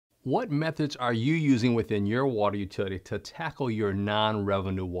What methods are you using within your water utility to tackle your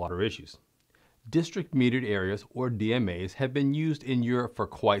non-revenue water issues? District metered areas, or DMAs, have been used in Europe for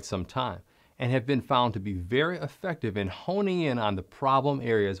quite some time and have been found to be very effective in honing in on the problem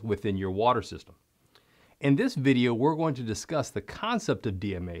areas within your water system. In this video, we're going to discuss the concept of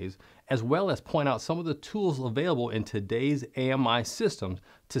DMAs as well as point out some of the tools available in today's AMI systems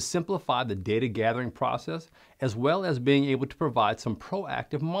to simplify the data gathering process, as well as being able to provide some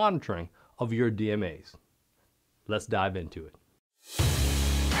proactive monitoring of your DMAs. Let's dive into it.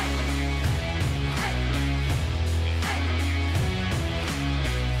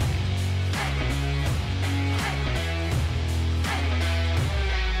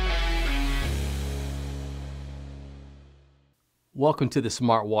 Welcome to the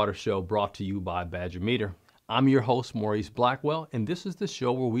Smart Water Show, brought to you by Badger Meter. I'm your host, Maurice Blackwell, and this is the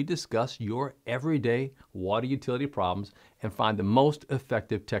show where we discuss your everyday water utility problems and find the most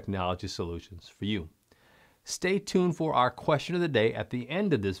effective technology solutions for you. Stay tuned for our question of the day at the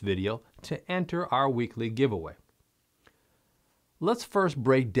end of this video to enter our weekly giveaway. Let's first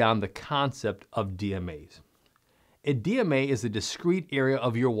break down the concept of DMAs. A DMA is a discrete area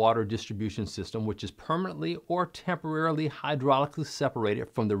of your water distribution system which is permanently or temporarily hydraulically separated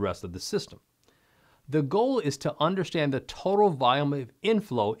from the rest of the system. The goal is to understand the total volume of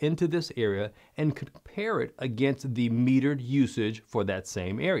inflow into this area and compare it against the metered usage for that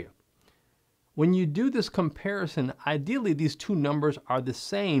same area. When you do this comparison, ideally these two numbers are the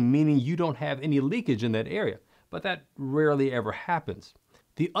same, meaning you don't have any leakage in that area, but that rarely ever happens.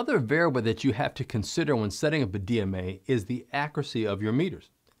 The other variable that you have to consider when setting up a DMA is the accuracy of your meters.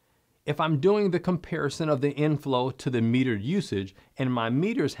 If I'm doing the comparison of the inflow to the metered usage and my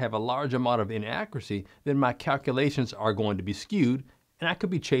meters have a large amount of inaccuracy, then my calculations are going to be skewed and I could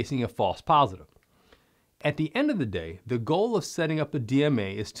be chasing a false positive. At the end of the day, the goal of setting up a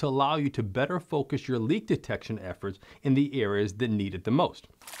DMA is to allow you to better focus your leak detection efforts in the areas that need it the most.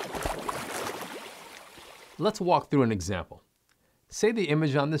 Let's walk through an example. Say the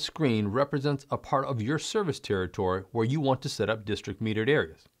image on the screen represents a part of your service territory where you want to set up district metered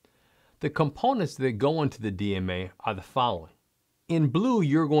areas. The components that go into the DMA are the following. In blue,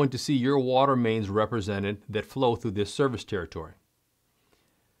 you're going to see your water mains represented that flow through this service territory.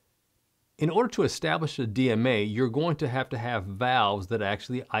 In order to establish a DMA, you're going to have valves that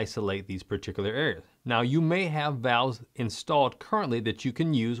actually isolate these particular areas. Now, you may have valves installed currently that you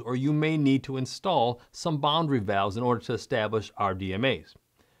can use, or you may need to install some boundary valves in order to establish our DMAs.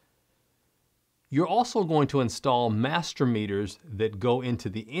 You're also going to install master meters that go into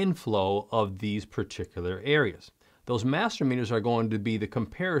the inflow of these particular areas. Those master meters are going to be the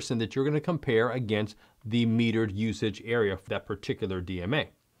comparison that you're going to compare against the metered usage area for that particular DMA.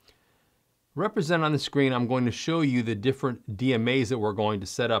 Represented on the screen, I'm going to show you the different DMAs that we're going to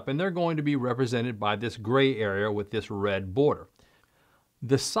set up, and they're going to be represented by this gray area with this red border.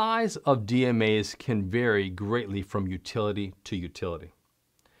 The size of DMAs can vary greatly from utility to utility.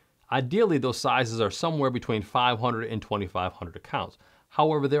 Ideally, those sizes are somewhere between 500 and 2,500 accounts.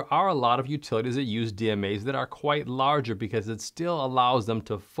 However, there are a lot of utilities that use DMAs that are quite larger because it still allows them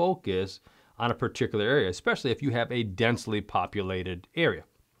to focus on a particular area, especially if you have a densely populated area.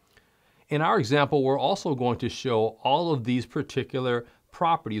 In our example, we're also going to show all of these particular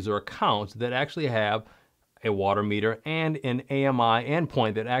properties or accounts that actually have a water meter and an AMI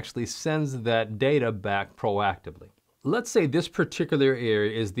endpoint that actually sends that data back proactively. Let's say this particular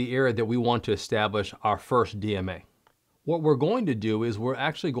area is the area that we want to establish our first DMA. What we're going to do is we're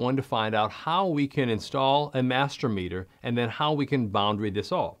actually going to find out how we can install a master meter and then how we can boundary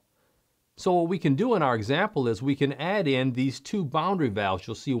this all. So what we can do in our example is we can add in these two boundary valves.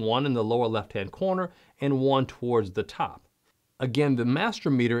 You'll see one in the lower left-hand corner and one towards the top. Again, the master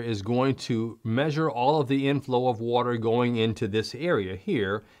meter is going to measure all of the inflow of water going into this area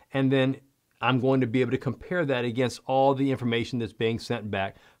here, and then I'm going to be able to compare that against all the information that's being sent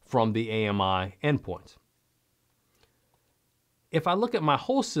back from the AMI endpoints. If I look at my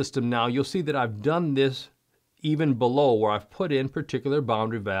whole system now, you'll see that I've done this even below where I've put in particular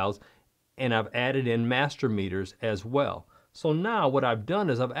boundary valves and I've added in master meters as well. So now what I've done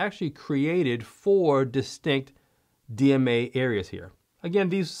is I've actually created 4 distinct DMA areas here. Again,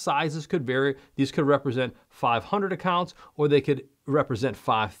 these sizes could vary. These could represent 500 accounts or they could represent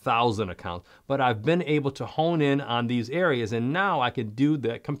 5,000 accounts. But I've been able to hone in on these areas and now I can do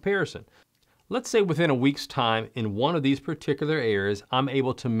that comparison. Let's say within a week's time in one of these particular areas, I'm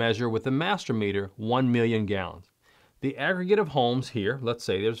able to measure with the master meter 1 million gallons. The aggregate of homes here, let's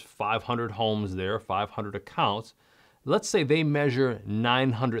say there's 500 homes there, 500 accounts. Let's say they measure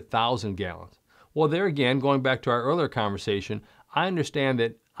 900,000 gallons. Well, there again, going back to our earlier conversation, I understand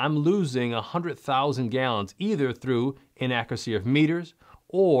that I'm losing 100,000 gallons either through inaccuracy of meters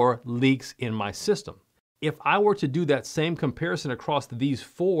or leaks in my system. If I were to do that same comparison across these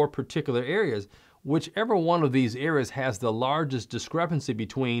 4 particular areas, whichever one of these areas has the largest discrepancy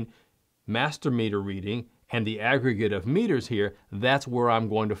between master meter reading and the aggregate of meters here, that's where I'm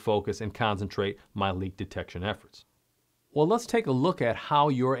going to focus and concentrate my leak detection efforts. Well, let's take a look at how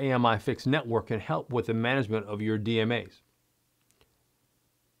your AMI fixed network can help with the management of your DMAs.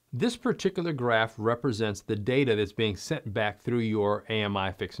 This particular graph represents the data that's being sent back through your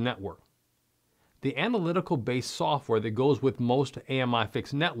AMI fixed network. The analytical-based software that goes with most AMI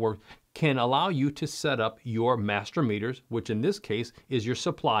fixed networks can allow you to set up your master meters, which in this case is your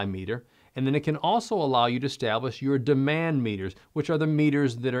supply meter, and then it can also allow you to establish your demand meters, which are the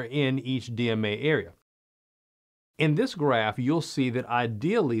meters that are in each DMA area. In this graph, you'll see that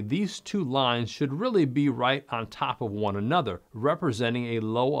ideally these 2 lines should really be right on top of one another, representing a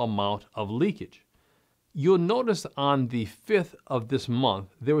low amount of leakage. You'll notice on the 5th of this month,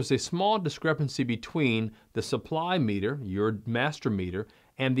 there was a small discrepancy between the supply meter, your master meter,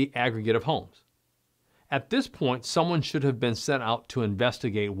 and the aggregate of homes. At this point, someone should have been sent out to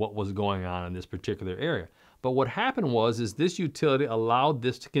investigate what was going on in this particular area. But what happened was this utility allowed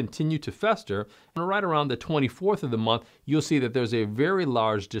this to continue to fester, and right around the 24th of the month, you'll see that there's a very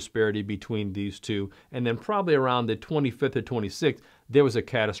large disparity between these two, and then probably around the 25th or 26th, there was a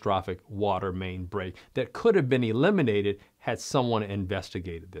catastrophic water main break that could have been eliminated had someone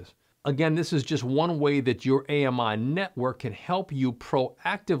investigated this. Again, this is just one way that your AMI network can help you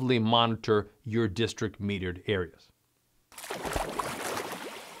proactively monitor your district metered areas.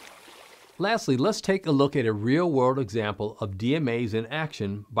 Lastly, let's take a look at a real-world example of DMAs in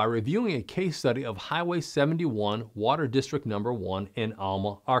action by reviewing a case study of Highway 71, Water District Number 1 in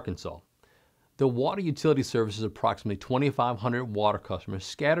Alma, Arkansas. The water utility services approximately 2,500 water customers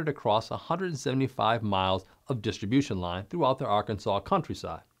scattered across 175 miles of distribution line throughout the Arkansas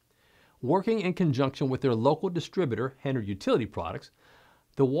countryside. Working in conjunction with their local distributor, Henry Utility Products,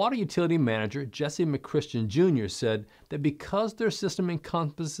 the water utility manager, Jesse McChristian Jr., said that because their system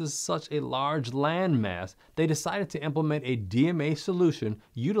encompasses such a large land mass, they decided to implement a DMA solution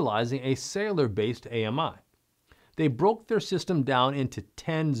utilizing a cellular-based AMI. They broke their system down into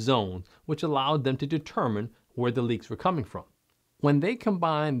 10 zones, which allowed them to determine where the leaks were coming from. When they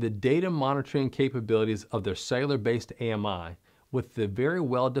combined the data monitoring capabilities of their cellular-based AMI with the very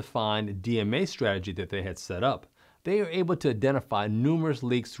well-defined DMA strategy that they had set up, they are able to identify numerous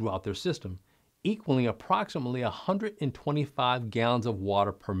leaks throughout their system, equaling approximately 125 gallons of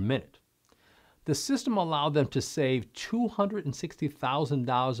water per minute. The system allowed them to save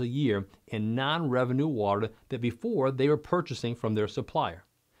 $260,000 a year in non-revenue water that before they were purchasing from their supplier.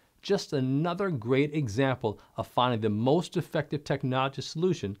 Just another great example of finding the most effective technology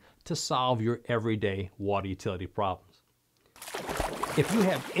solution to solve your everyday water utility problems. If you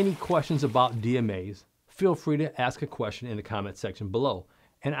have any questions about DMAs, feel free to ask a question in the comment section below,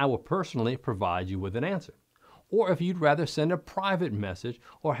 and I will personally provide you with an answer. Or if you'd rather send a private message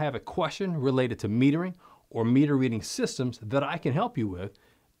or have a question related to metering or meter reading systems that I can help you with,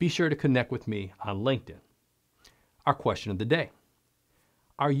 be sure to connect with me on LinkedIn. Our question of the day: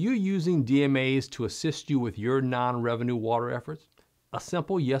 are you using DMAs to assist you with your non-revenue water efforts? A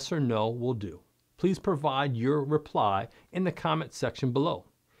simple yes or no will do. Please provide your reply in the comment section below.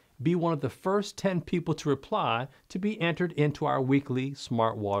 Be one of the first 10 people to reply to be entered into our weekly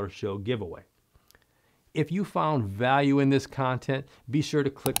Smart Water Show giveaway. If you found value in this content, be sure to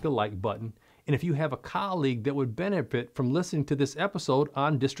click the like button. And if you have a colleague that would benefit from listening to this episode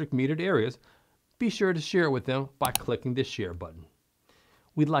on district metered areas, be sure to share it with them by clicking the share button.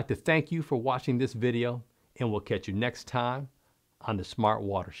 We'd like to thank you for watching this video, and we'll catch you next time on the Smart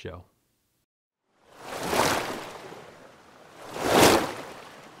Water Show.